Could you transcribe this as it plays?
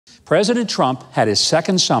President Trump had his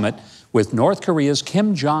second summit with North Korea's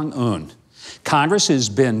Kim Jong-un. Congress has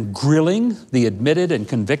been grilling the admitted and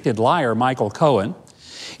convicted liar Michael Cohen.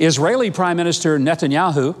 Israeli Prime Minister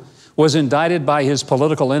Netanyahu was indicted by his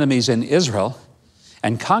political enemies in Israel.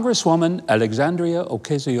 And Congresswoman Alexandria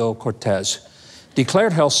Ocasio-Cortez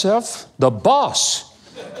declared herself the boss.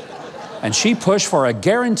 And she pushed for a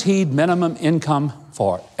guaranteed minimum income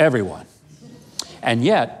for everyone. And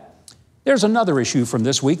yet, there's another issue from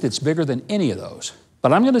this week that's bigger than any of those,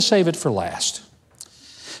 but I'm going to save it for last.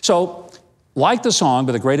 So, like the song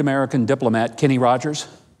by the great American diplomat Kenny Rogers,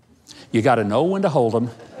 you got to know when to hold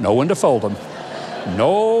 'em, know when to fold 'em,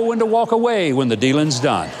 know when to walk away when the dealing's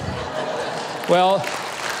done. Well,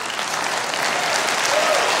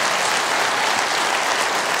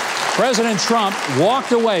 President Trump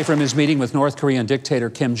walked away from his meeting with North Korean dictator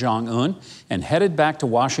Kim Jong-un and headed back to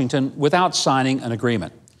Washington without signing an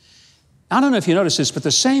agreement. I don't know if you noticed this, but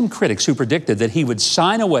the same critics who predicted that he would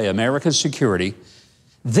sign away America's security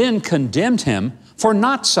then condemned him for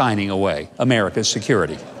not signing away America's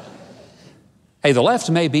security. Hey, the left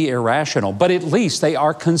may be irrational, but at least they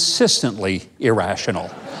are consistently irrational.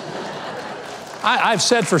 I've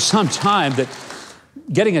said for some time that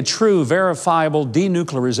getting a true, verifiable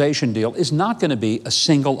denuclearization deal is not going to be a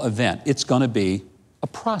single event. It's going to be a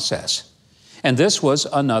process. And this was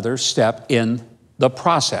another step in the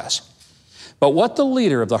process. But what the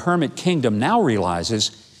leader of the Hermit Kingdom now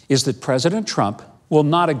realizes is that President Trump will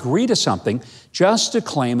not agree to something just to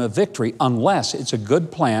claim a victory unless it's a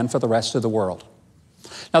good plan for the rest of the world.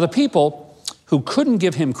 Now, the people who couldn't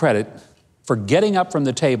give him credit for getting up from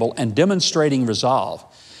the table and demonstrating resolve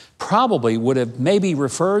probably would have maybe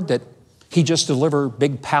referred that he just deliver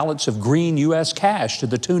big pallets of green U.S. cash to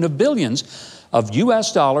the tune of billions of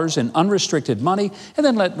U.S. dollars in unrestricted money and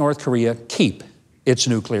then let North Korea keep its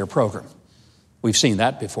nuclear program. We've seen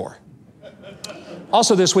that before.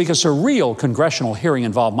 Also this week, a surreal congressional hearing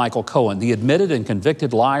involved Michael Cohen, the admitted and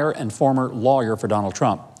convicted liar and former lawyer for Donald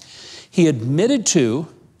Trump. He admitted to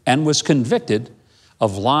and was convicted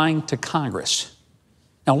of lying to Congress.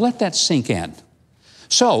 Now let that sink in.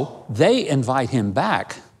 So they invite him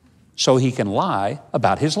back so he can lie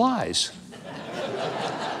about his lies.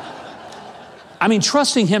 I mean,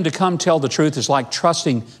 trusting him to come tell the truth is like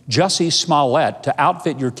trusting Jussie Smollett to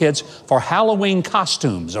outfit your kids for Halloween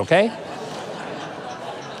costumes, okay?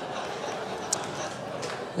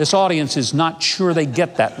 This audience is not sure they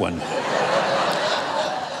get that one.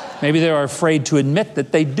 Maybe they're afraid to admit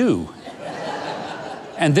that they do.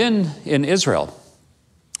 And then in Israel,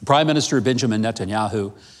 Prime Minister Benjamin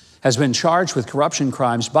Netanyahu has been charged with corruption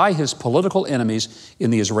crimes by his political enemies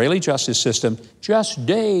in the Israeli justice system just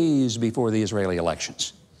days before the Israeli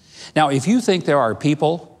elections. Now, if you think there are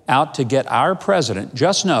people out to get our president,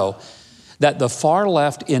 just know that the far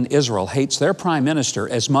left in Israel hates their prime minister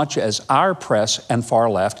as much as our press and far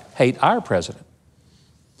left hate our president.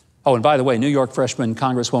 Oh, and by the way, New York freshman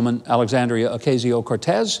Congresswoman Alexandria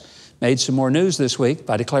Ocasio-Cortez made some more news this week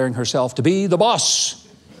by declaring herself to be the boss.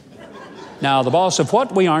 Now, the boss of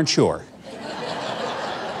what? We aren't sure.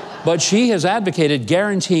 But she has advocated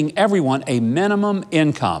guaranteeing everyone a minimum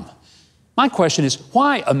income. My question is,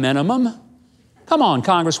 why a minimum? Come on,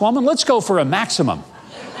 Congresswoman, let's go for a maximum.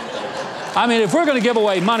 I mean, if we're going to give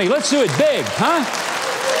away money, let's do it big, huh?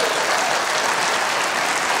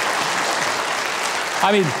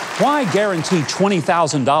 I mean, why guarantee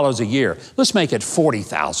 $20,000 a year? Let's make it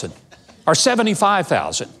 $40,000 or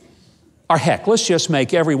 $75,000. Or heck, let's just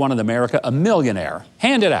make everyone in America a millionaire.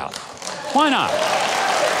 Hand it out. Why not?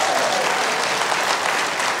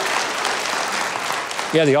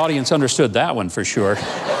 Yeah, the audience understood that one for sure.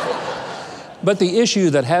 But the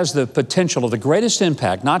issue that has the potential of the greatest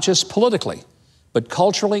impact, not just politically, but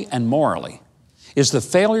culturally and morally, is the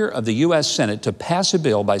failure of the U.S. Senate to pass a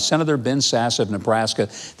bill by Senator Ben Sasse of Nebraska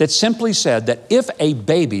that simply said that if a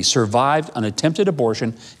baby survived an attempted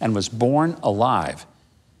abortion and was born alive,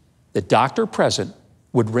 the doctor present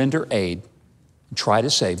would render aid and try to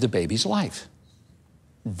save the baby's life.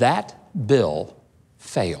 That bill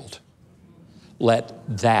failed. Let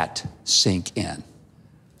that sink in.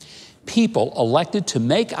 People elected to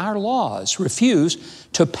make our laws refuse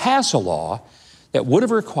to pass a law that would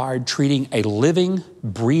have required treating a living,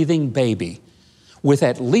 breathing baby with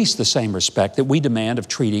at least the same respect that we demand of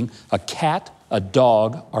treating a cat, a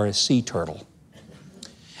dog, or a sea turtle.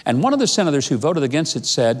 And one of the senators who voted against it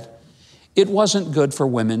said, it wasn't good for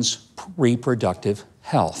women's reproductive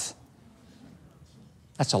health.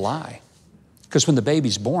 That's a lie. Because when the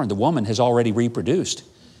baby's born, the woman has already reproduced.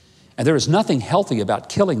 And there is nothing healthy about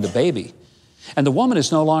killing the baby. And the woman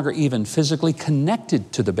is no longer even physically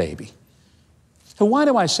connected to the baby. So why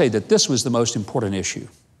do I say that this was the most important issue?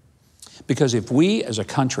 Because if we as a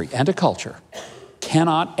country and a culture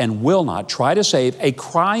cannot and will not try to save a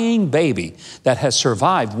crying baby that has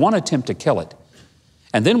survived one attempt to kill it,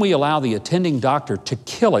 and then we allow the attending doctor to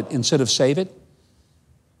kill it instead of save it,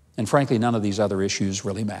 and frankly, none of these other issues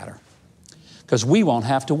really matter. Because we won't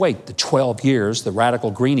have to wait the 12 years the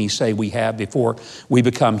radical greenies say we have before we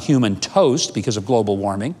become human toast because of global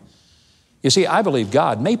warming. You see, I believe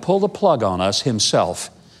God may pull the plug on us himself.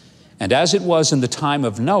 And as it was in the time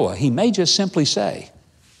of Noah, he may just simply say,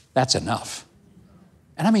 that's enough.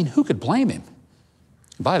 And I mean, who could blame him?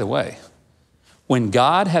 By the way, when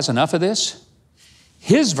God has enough of this,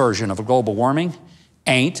 his version of global warming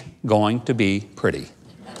ain't going to be pretty.